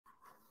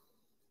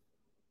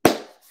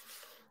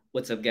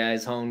What's up,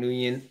 guys?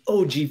 Nguyen,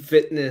 OG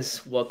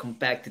Fitness. Welcome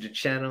back to the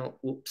channel.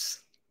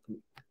 Whoops,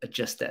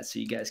 adjust that so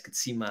you guys could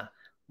see my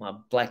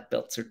black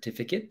belt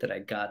certificate that I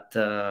got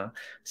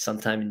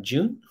sometime in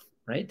June,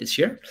 right, this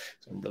year.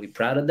 So I'm really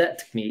proud of that. It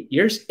took me 8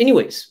 years.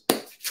 Anyways,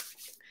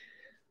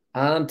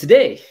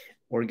 today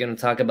we're gonna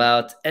talk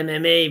about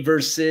MMA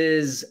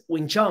versus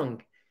Wing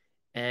Chun,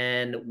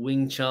 and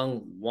Wing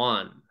Chun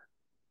won,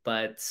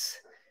 but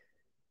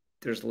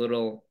there's a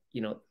little,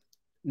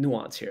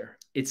 nuance here.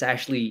 It's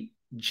actually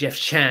Jeff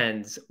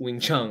Chan's Wing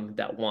Chun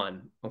that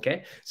won.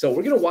 Okay. So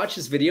we're going to watch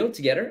this video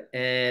together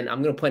and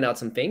I'm going to point out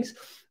some things.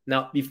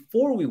 Now,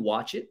 before we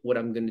watch it, what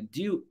I'm going to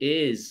do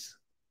is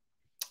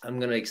I'm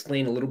going to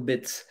explain a little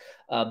bit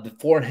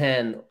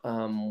beforehand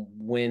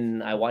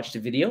when I watched the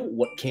video,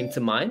 what came to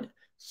mind,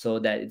 so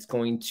that it's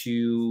going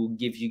to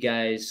give you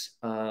guys,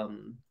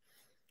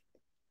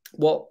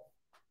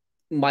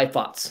 my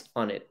thoughts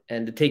on it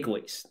and the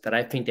takeaways that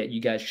I think that you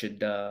guys should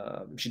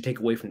take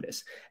away from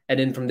this. And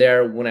then from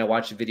there, when I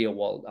watch the video,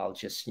 well, I'll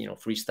just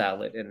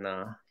freestyle it and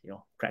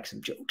crack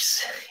some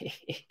jokes.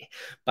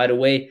 By the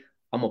way,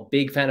 I'm a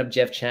big fan of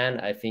Jeff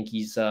Chan. I think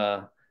he's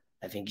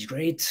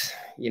great.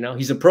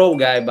 He's a pro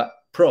guy, but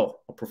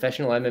a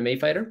professional MMA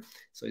fighter.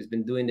 So he's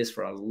been doing this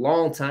for a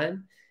long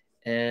time.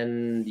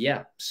 And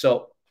yeah,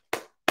 so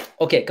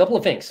okay, a couple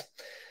of things.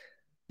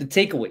 The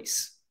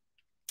takeaways,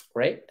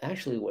 right?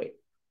 Actually, wait.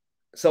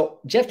 So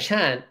Jeff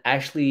Chan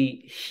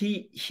actually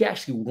he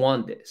actually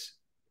won this,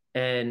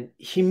 and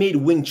he made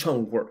Wing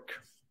Chun work.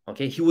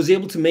 Okay, he was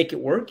able to make it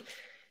work,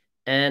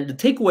 and the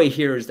takeaway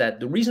here is that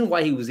the reason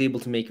why he was able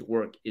to make it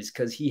work is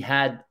because he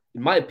had,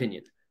 in my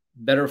opinion,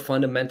 better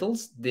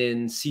fundamentals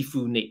than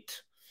Sifu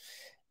Nate.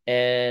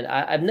 And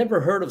I've never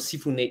heard of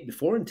Sifu Nate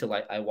before until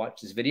I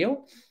watched this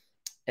video,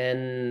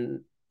 and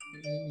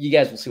you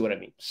guys will see what I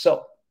mean.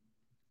 So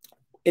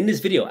in this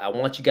video, I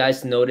want you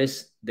guys to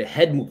notice the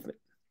head movement,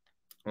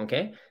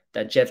 okay,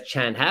 that Jeff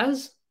Chan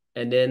has,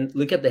 and then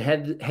look at the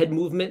head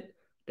movement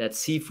that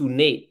Sifu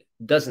Nate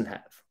doesn't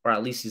have, or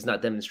at least he's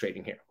not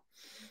demonstrating here.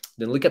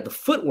 Then look at the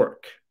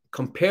footwork.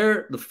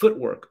 Compare the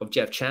footwork of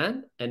Jeff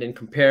Chan, and then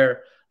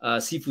compare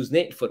Sifu's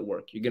Nate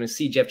footwork. You're gonna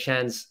see Jeff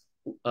Chan's,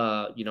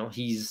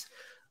 he's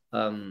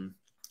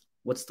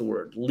what's the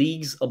word?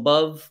 Leagues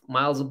above,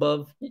 miles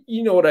above.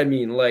 You know what I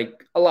mean?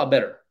 Like a lot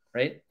better,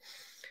 right?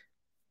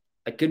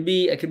 I could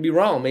be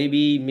wrong.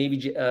 Maybe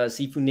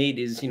Sifu Nate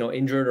is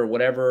injured or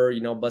whatever,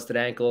 busted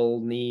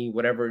ankle, knee,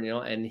 whatever,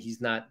 and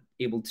he's not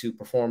able to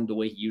perform the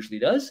way he usually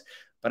does.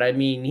 But I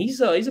mean, he's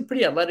a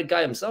pretty athletic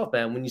guy himself,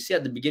 man. When you see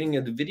at the beginning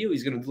of the video,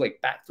 he's gonna do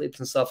like backflips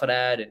and stuff like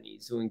that, and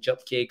he's doing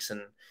jump kicks,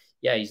 and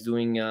yeah, he's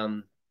doing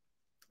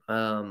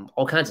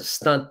all kinds of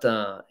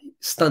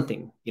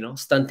stunting,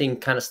 stunting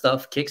kind of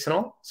stuff, kicks and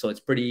all. So it's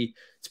pretty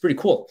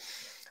cool.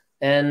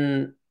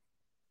 And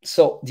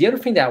so the other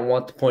thing that I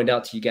want to point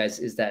out to you guys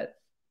is that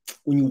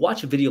when you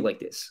watch a video like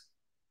this,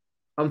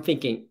 I'm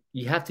thinking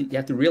you have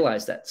to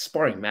realize that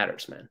sparring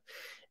matters, man.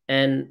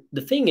 And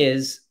the thing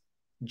is,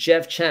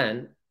 Jeff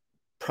Chan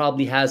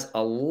probably has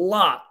a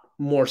lot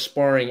more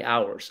sparring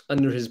hours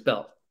under his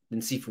belt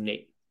than Sifu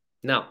Nate.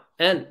 Now,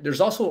 and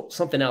there's also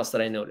something else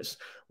that I noticed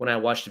when I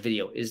watched the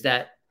video is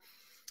that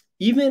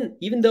even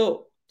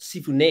though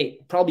Sifu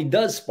Nate probably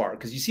does spar,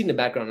 because you see in the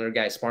background other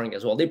guys sparring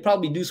as well, they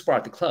probably do spar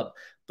at the club.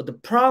 But the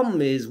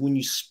problem is when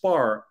you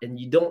spar and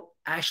you don't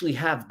actually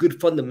have good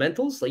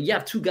fundamentals, like you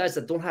have two guys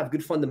that don't have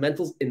good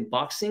fundamentals in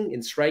boxing,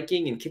 in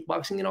striking, and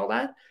kickboxing and all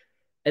that,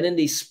 and then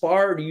they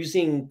spar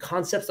using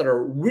concepts that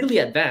are really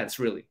advanced,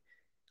 really.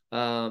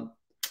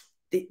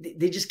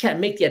 They just can't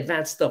make the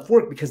advanced stuff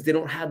work because they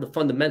don't have the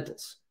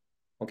fundamentals,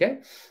 okay?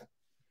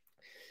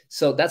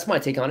 So that's my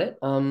take on it.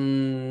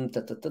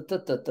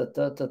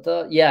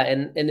 Yeah,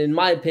 and in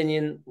my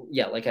opinion,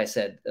 yeah, like I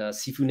said,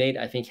 Sifu Nate,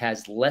 I think,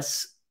 has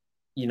less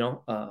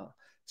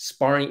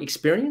sparring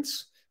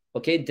experience,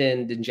 okay,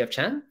 than Jeff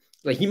Chan.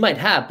 Like he might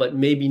have, but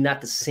maybe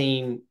not the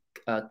same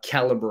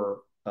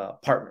caliber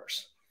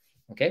partners.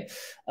 Okay,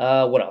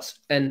 what else?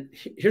 And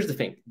here's the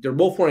thing: they're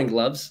both wearing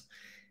gloves,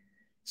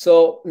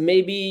 so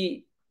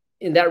maybe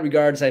in that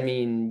regards, I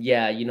mean,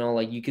 yeah,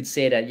 like you could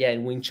say that, yeah,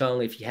 in Wing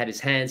Chun, if he had his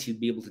hands, he'd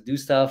be able to do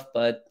stuff,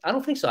 but I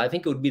don't think so. I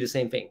think it would be the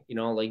same thing.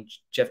 Like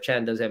Jeff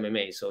Chan does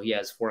MMA, so he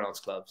has 4-ounce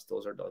gloves.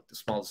 Those are the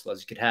smallest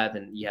gloves you could have,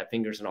 and you have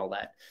fingers and all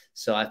that.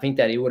 So I think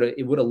that it would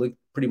have looked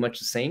pretty much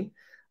the same,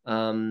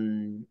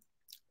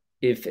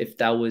 if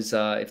that was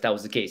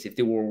the case, if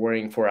they were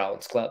wearing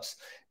 4-ounce gloves.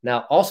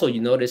 Now, also, you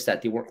notice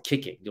that they weren't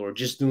kicking; they were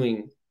just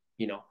doing,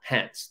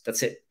 hands.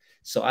 That's it.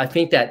 So I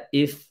think that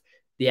if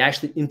they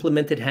actually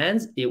implemented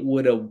hands, it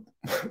would have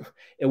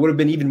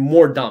been even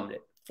more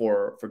dominant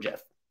for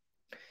Jeff.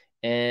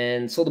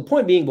 And so the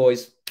point being,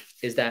 boys,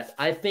 is that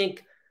I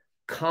think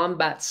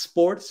combat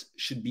sports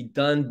should be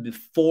done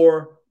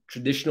before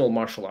traditional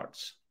martial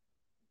arts.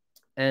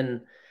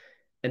 And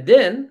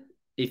then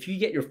if you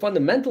get your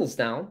fundamentals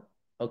down,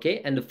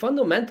 okay, and the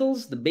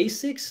fundamentals, the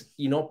basics,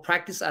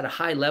 practice at a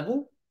high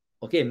level,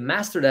 okay,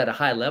 mastered at a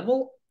high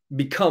level,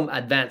 become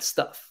advanced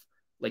stuff.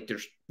 Like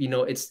there's, you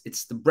know,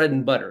 it's the bread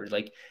and butter.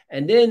 Like,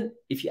 and then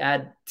if you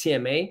add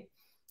TMA,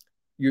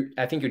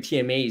 I think your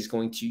TMA is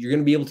you're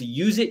going to be able to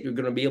use it. You're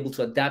going to be able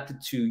to adapt it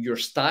to your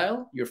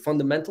style, your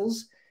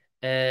fundamentals,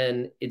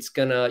 and you're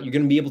going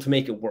to be able to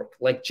make it work.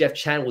 Like Jeff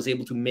Chan was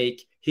able to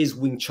make his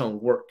Wing Chun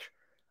work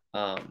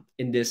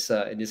in this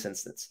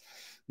instance.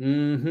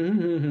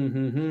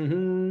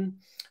 And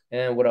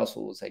what else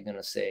was I going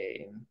to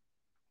say?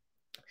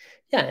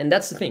 Yeah, and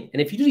that's the thing.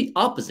 And if you do the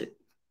opposite,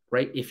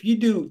 right? If you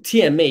do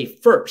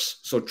TMA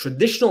first, so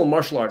traditional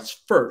martial arts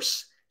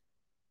first,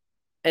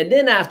 and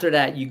then after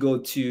that, you go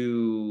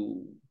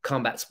to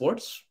combat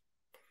sports,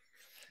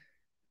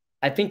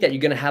 I think that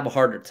you're going to have a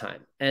harder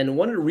time. And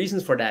one of the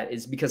reasons for that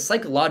is because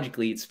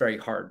psychologically, it's very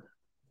hard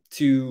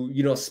to,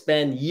 you know,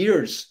 spend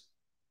years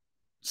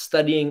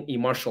studying a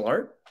martial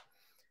art.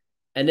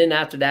 And then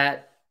after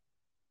that,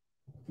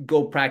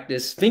 go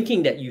practice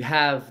thinking that you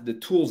have the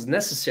tools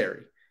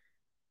necessary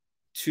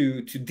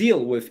to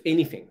deal with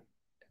anything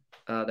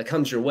that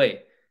comes your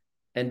way.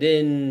 And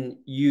then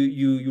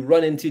you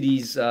run into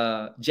these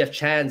Jeff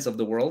Chans of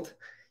the world,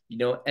 you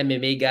know,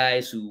 MMA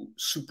guys who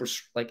super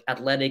like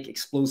athletic,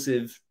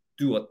 explosive,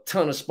 do a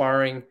ton of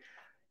sparring,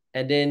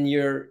 and then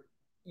you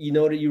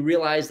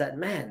realize that,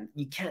 man,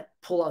 you can't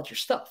pull out your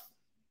stuff.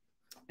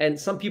 And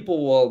some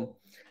people will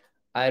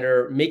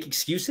either make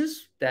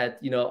excuses that,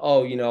 you know,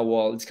 oh, you know,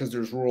 well, it's because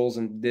there's rules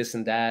and this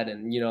and that,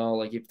 and, you know,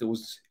 like if there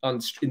was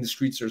in the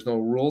streets there's no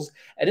rules,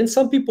 and then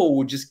some people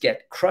will just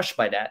get crushed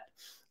by that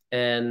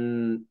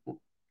and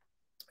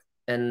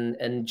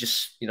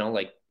just, you know,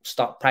 like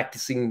stop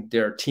practicing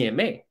their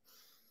TMA,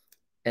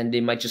 and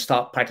they might just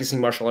stop practicing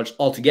martial arts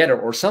altogether.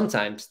 Or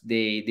sometimes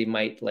they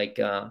might like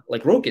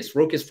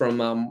Rokas from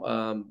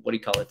what do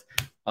you call it,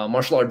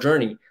 Martial Art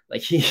Journey.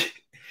 Like he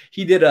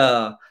did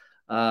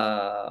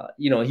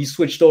you know, he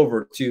switched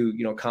over to,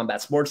 you know,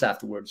 combat sports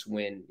afterwards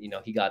when, you know,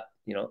 he got,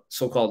 you know,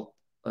 so-called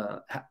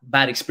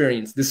bad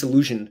experience,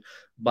 disillusioned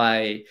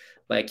by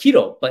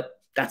Aikido. But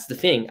that's the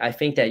thing. I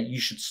think that you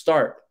should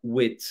start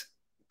with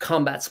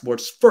combat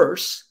sports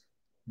first,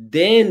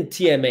 then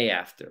TMA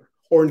after,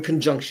 or in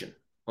conjunction.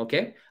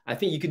 Okay. I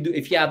think you could do,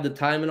 if you have the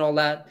time and all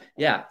that.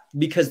 Yeah.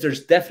 Because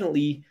there's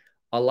definitely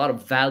a lot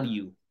of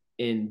value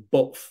in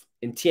both,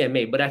 in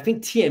TMA. But I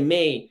think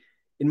TMA,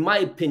 in my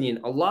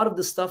opinion, a lot of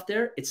the stuff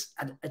there, it's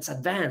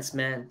advanced,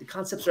 man. The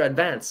concepts are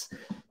advanced,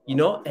 you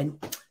know,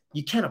 and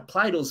you can't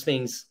apply those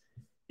things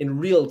in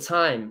real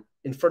time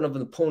in front of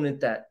an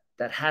opponent that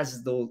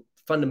has those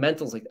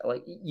fundamentals.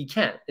 Like you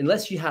can't,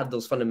 unless you have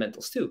those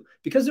fundamentals too.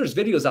 Because there's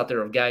videos out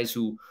there of guys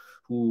who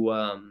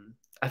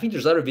I think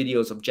there's other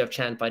videos of Jeff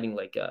Chan fighting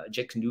like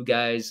Jeet Kune Do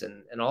guys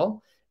and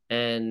all.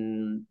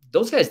 And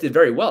those guys did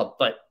very well,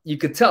 but you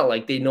could tell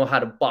like they know how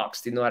to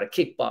box, they know how to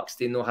kickbox,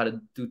 they know how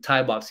to do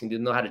Thai boxing, they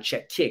know how to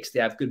check kicks, they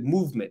have good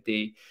movement,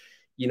 they,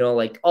 you know,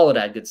 like all of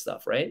that good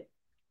stuff, right?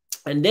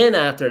 And then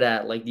after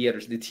that, like the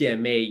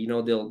TMA, you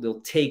know,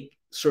 they'll take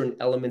certain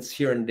elements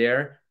here and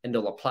there and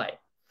they'll apply it.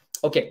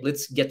 Okay,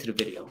 let's get to the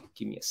video.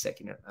 Give me a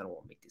second here. I don't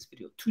want to make this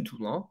video too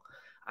long.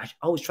 I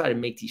always try to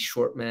make these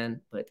short,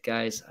 man, but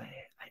guys, I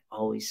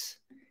always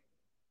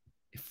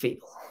fail.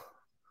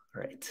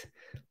 All right.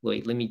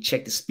 Wait, let me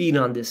check the speed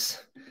on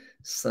this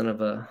son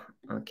of a.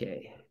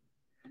 Okay.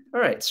 All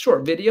right.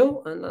 Short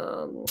video. And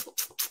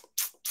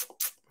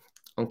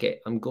okay,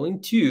 I'm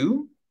going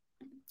to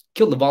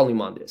kill the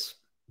volume on this.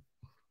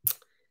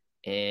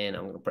 And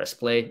I'm going to press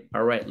play.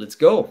 All right, let's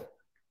go.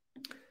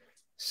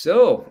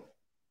 So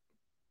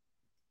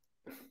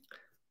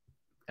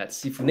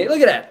that's Sifu Nate.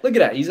 Look at that. Look at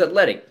that. He's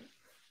athletic.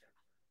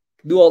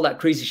 Do all that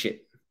crazy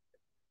shit.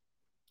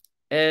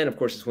 And of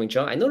course, it's Wing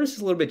Chun. I noticed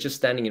it's a little bit just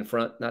standing in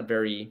front, not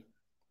very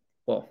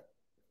well.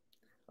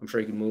 I'm sure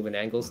he can move in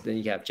angles. Then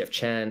you have Jeff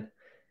Chan,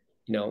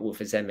 you know, with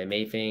his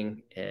MMA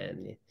thing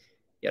and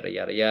yada,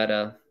 yada,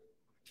 yada.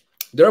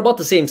 They're about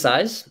the same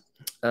size.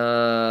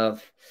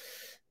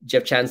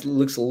 Jeff Chan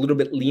looks a little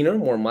bit leaner,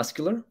 more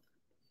muscular,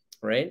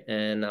 right?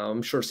 And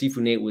I'm sure Sifu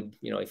Nate would,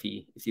 you know, if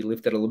he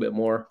lifted a little bit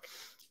more,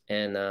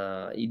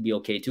 and he'd be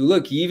okay too.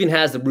 Look, he even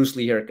has the Bruce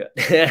Lee haircut.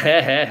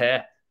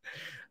 I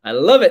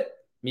love it.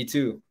 Me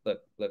too.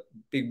 Look,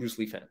 big Bruce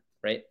Lee fan,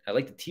 right? I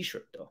like the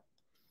t-shirt though.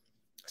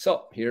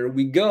 So here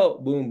we go.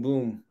 Boom,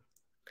 boom.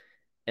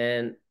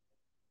 And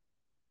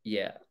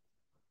yeah.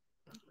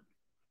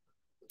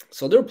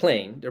 So they're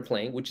playing,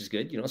 which is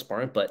good, you know,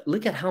 sparring. But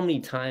look at how many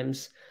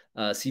times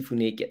Sifu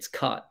Nate gets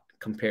caught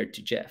compared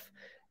to Jeff.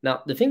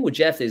 Now, the thing with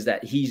Jeff is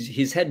that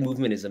his head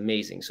movement is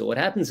amazing. So what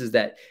happens is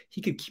that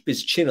he could keep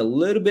his chin a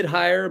little bit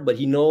higher, but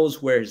he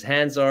knows where his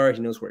hands are. He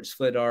knows where his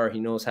foot are. He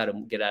knows how to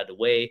get out of the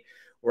way.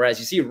 Whereas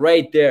you see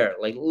right there,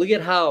 like, look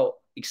at how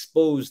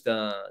exposed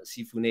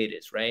Sifu Nate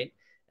is, right?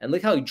 And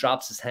look how he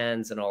drops his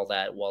hands and all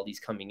that while he's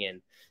coming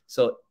in.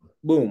 So,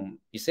 boom,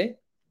 you see?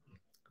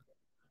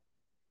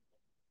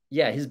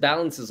 Yeah, his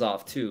balance is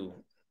off too.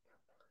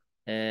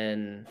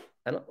 And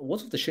I don't,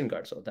 what's with the shin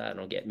guard? So that I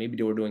don't get. Maybe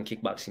they were doing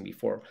kickboxing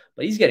before,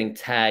 but he's getting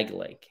tagged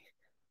like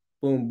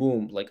boom,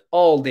 boom, like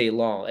all day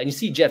long. And you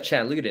see Jeff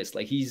Chan, look at this.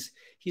 Like he's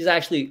he's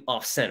actually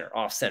off center,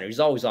 off center. He's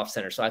always off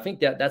center. So I think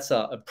that that's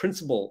a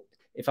principle,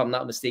 if I'm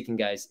not mistaken,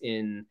 guys,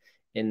 in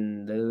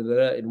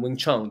Wing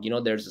Chun. You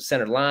know, there's a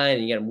center line,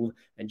 and you got to move.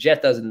 And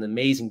Jeff does an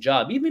amazing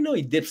job, even though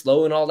he dips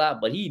low and all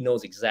that, but he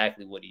knows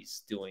exactly what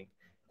he's doing.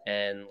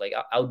 And like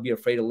I would be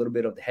afraid a little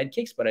bit of the head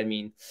kicks, but I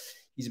mean,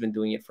 he's been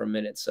doing it for a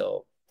minute,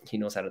 so he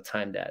knows how to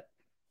time that.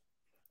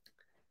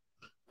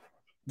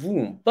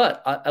 Boom.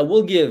 But I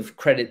will give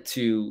credit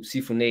to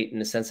Sifu Nate in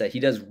the sense that he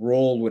does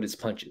roll with his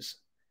punches.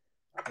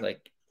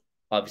 Like,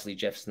 obviously,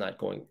 Jeff's not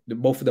going.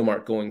 Both of them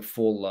aren't going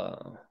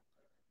full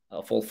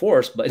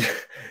force, but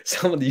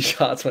some of these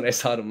shots when I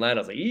saw them land,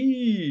 I was like,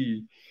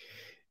 "Ee,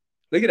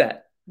 look at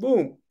that!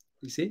 Boom!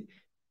 You see,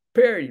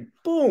 parry,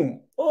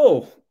 boom!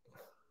 Oh,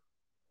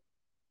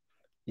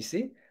 you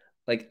see,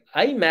 like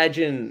I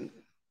imagine,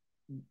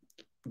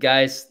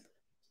 guys.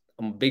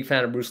 I'm a big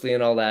fan of Bruce Lee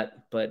and all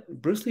that, but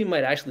Bruce Lee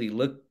might actually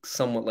look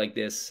somewhat like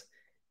this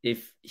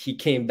if he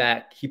came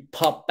back, he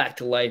popped back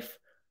to life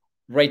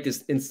right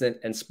this instant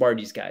and sparred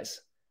these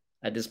guys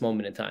at this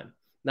moment in time.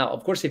 Now,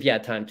 of course, if you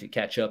had time to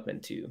catch up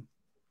and to,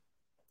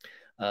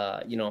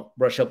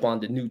 brush up on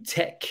the new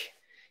tech,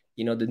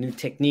 the new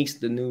techniques,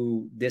 the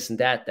new this and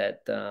that,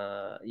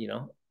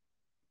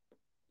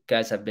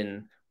 guys have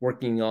been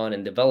working on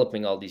and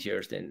developing all these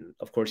years, then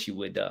of course you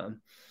would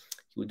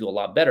do a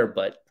lot better.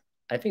 But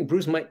I think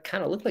Bruce might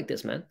kind of look like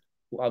this, man.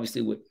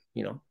 Obviously,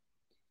 he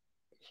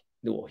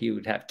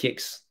would have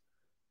kicks,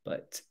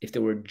 but if they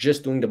were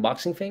just doing the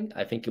boxing thing,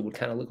 I think it would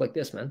kind of look like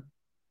this, man.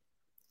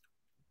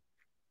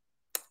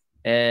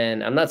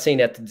 And I'm not saying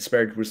that to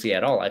disparage Bruce Lee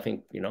at all. I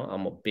think,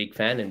 I'm a big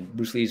fan, and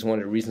Bruce Lee is one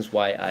of the reasons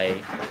why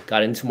I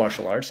got into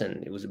martial arts,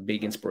 and it was a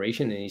big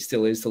inspiration, and he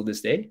still is till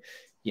this day,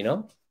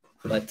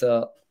 But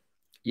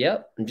yeah,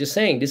 I'm just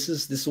saying this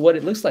is what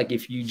it looks like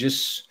if you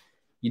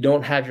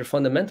don't have your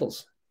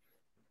fundamentals.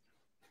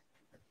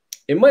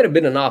 It might have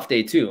been an off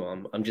day too.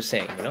 I'm just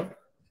saying,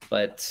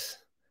 But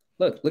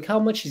look how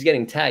much he's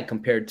getting tagged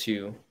compared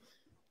to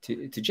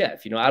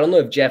Jeff. I don't know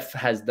if Jeff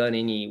has done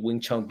any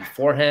Wing Chun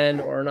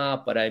beforehand or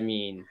not, but I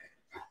mean,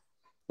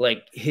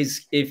 like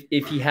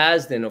if he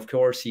has, then of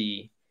course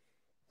he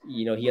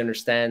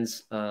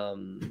understands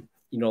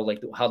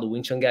like how the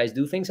Wing Chun guys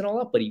do things and all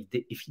that. But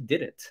if he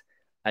didn't,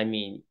 I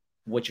mean,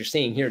 what you're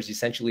seeing here is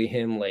essentially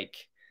him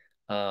like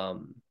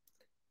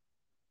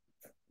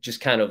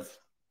just kind of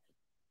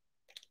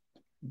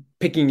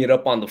picking it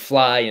up on the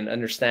fly and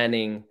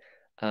understanding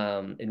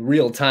in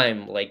real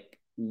time, like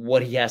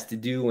what he has to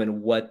do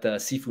and what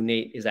Sifu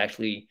Nate is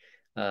actually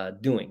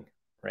doing,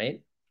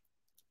 right?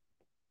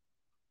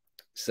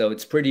 So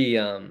it's pretty,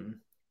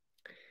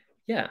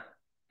 yeah.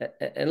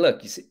 And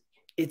look, you see,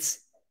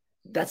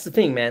 that's the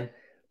thing, man.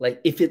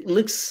 Like if it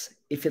looks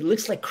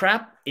like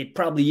crap, it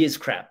probably is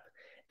crap.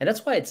 And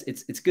that's why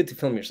it's good to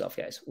film yourself,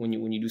 guys. When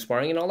you do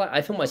sparring and all that,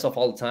 I film myself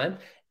all the time,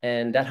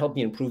 and that helped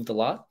me improve a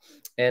lot.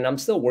 And I'm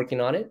still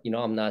working on it.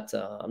 I'm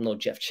no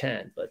Jeff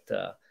Chan, but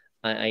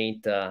I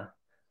ain't no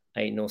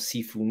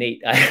Sifu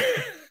Nate. Like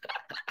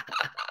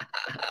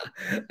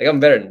I'm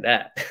better than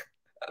that.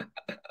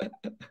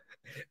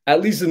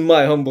 At least in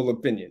my humble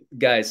opinion,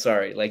 guys.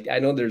 Sorry, like I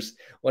know there's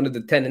one of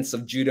the tenets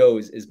of judo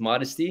is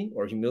modesty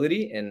or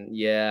humility, and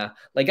yeah,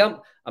 like I'm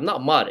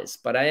not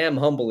modest, but I am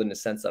humble in the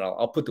sense that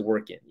I'll put the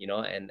work in,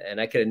 and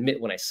I can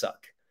admit when I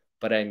suck.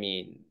 But I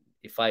mean,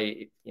 if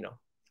I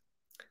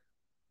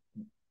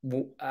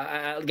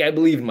I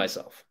believe in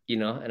myself,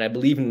 and I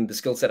believe in the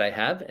skill set I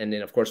have, and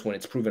then of course when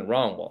it's proven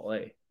wrong, well,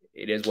 hey,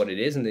 it is what it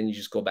is, and then you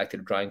just go back to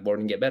the drawing board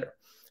and get better.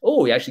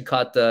 Oh, he actually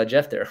caught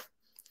Jeff there.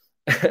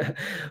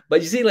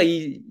 But you see, like,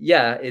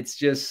 yeah, it's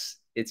just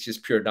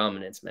pure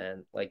dominance,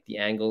 man. Like the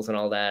angles and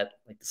all that,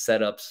 like the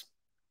setups.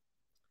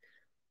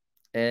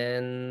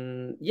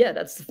 And yeah,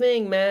 that's the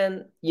thing,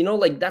 man.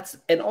 Like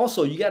and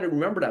also you got to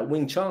remember that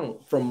Wing Chun,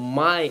 from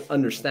my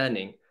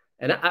understanding,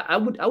 and I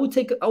would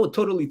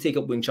totally take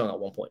up Wing Chun at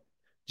one point,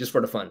 just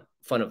for the fun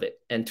of it,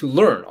 and to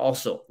learn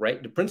also,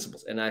 right, the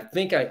principles. And I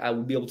think I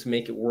would be able to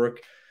make it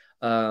work.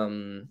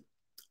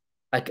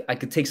 I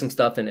could take some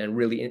stuff and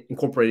really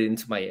incorporate it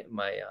into my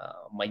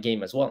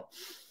game as well.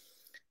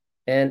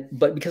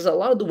 But because a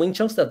lot of the Wing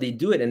Chun stuff, they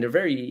do it and they're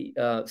very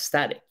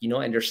static,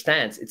 and their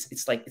stance,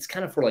 it's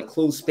kind of for like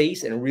closed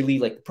space, and really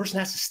like the person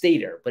has to stay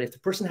there. But if the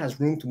person has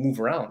room to move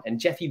around, and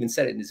Jeff even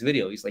said it in this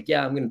video, he's like,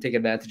 yeah, I'm going to take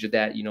advantage of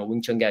that.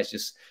 Wing Chun guys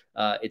just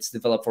it's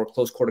developed for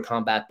close quarter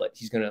combat, but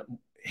he's going to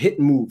hit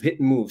and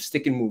move,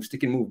 stick and move,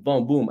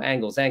 boom, boom,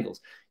 angles, and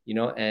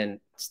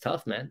it's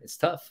tough, man. It's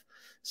tough.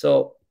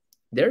 So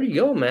there you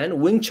go, man.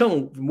 Wing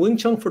Chun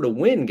for the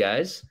win,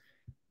 guys.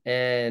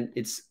 And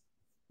it's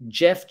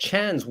Jeff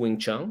Chan's Wing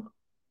Chun,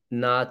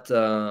 not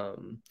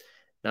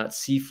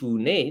Sifu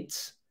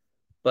Nate's.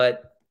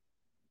 But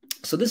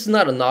so this is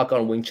not a knock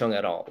on Wing Chun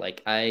at all.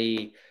 Like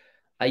I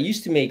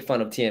used to make fun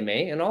of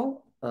TMA and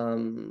all,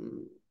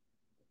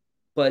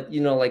 but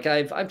like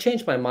I've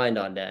changed my mind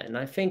on that, and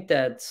I think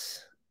that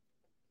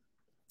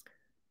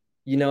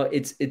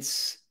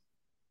it's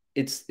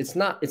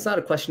not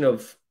a question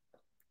of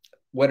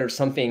whether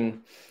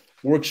something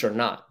works or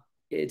not.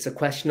 it's a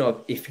question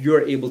of if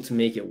you're able to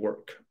make it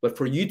work. But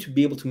for you to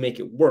be able to make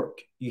it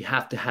work, you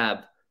have to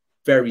have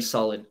very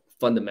solid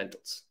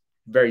fundamentals,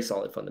 very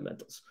solid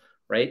fundamentals,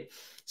 right?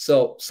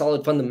 So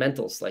solid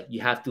fundamentals, like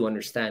you have to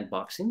understand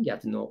boxing. You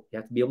have to know, you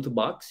have to be able to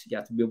box. You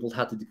have to be able to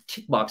how to do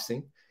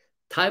kickboxing,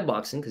 Thai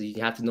boxing, because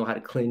you have to know how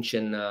to clinch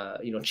and,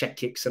 check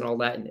kicks and all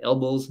that, and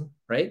elbows,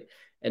 right?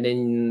 And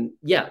then,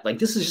 yeah, like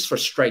this is just for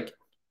striking,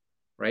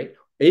 right?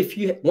 If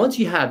you, once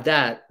you have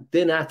that,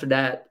 then after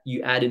that,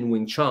 you add in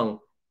Wing Chun,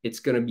 it's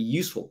going to be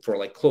useful for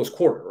like close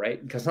quarter,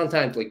 right? Because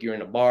sometimes like you're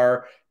in a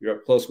bar, you're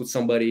up close with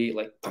somebody,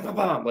 like, bam, bam,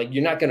 bam, like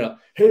you're not going to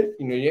hit,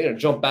 you're going to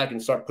jump back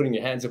and start putting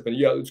your hands up and,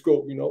 yeah, let's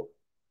go,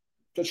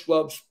 touch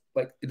gloves.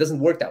 Like it doesn't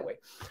work that way,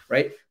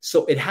 right?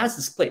 So it has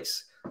this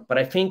place. But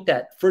I think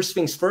that first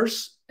things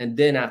first, and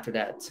then after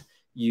that,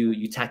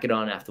 you tack it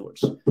on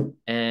afterwards.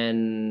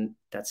 And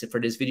that's it for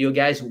this video,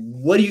 guys.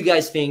 What do you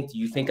guys think? Do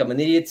you think I'm an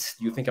idiot?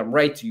 Do you think I'm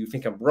right? Do you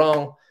think I'm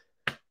wrong?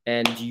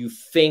 And do you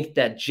think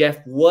that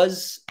Jeff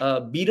was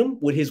beat him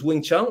with his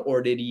Wing Chun,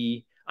 or did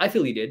he? I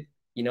feel he did.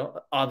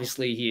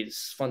 Obviously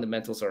his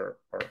fundamentals are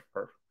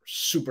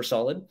super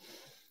solid.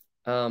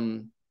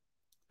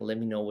 Let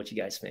me know what you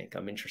guys think.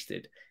 I'm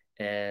interested.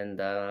 And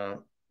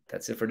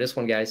that's it for this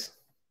one, guys.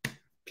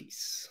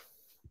 Peace.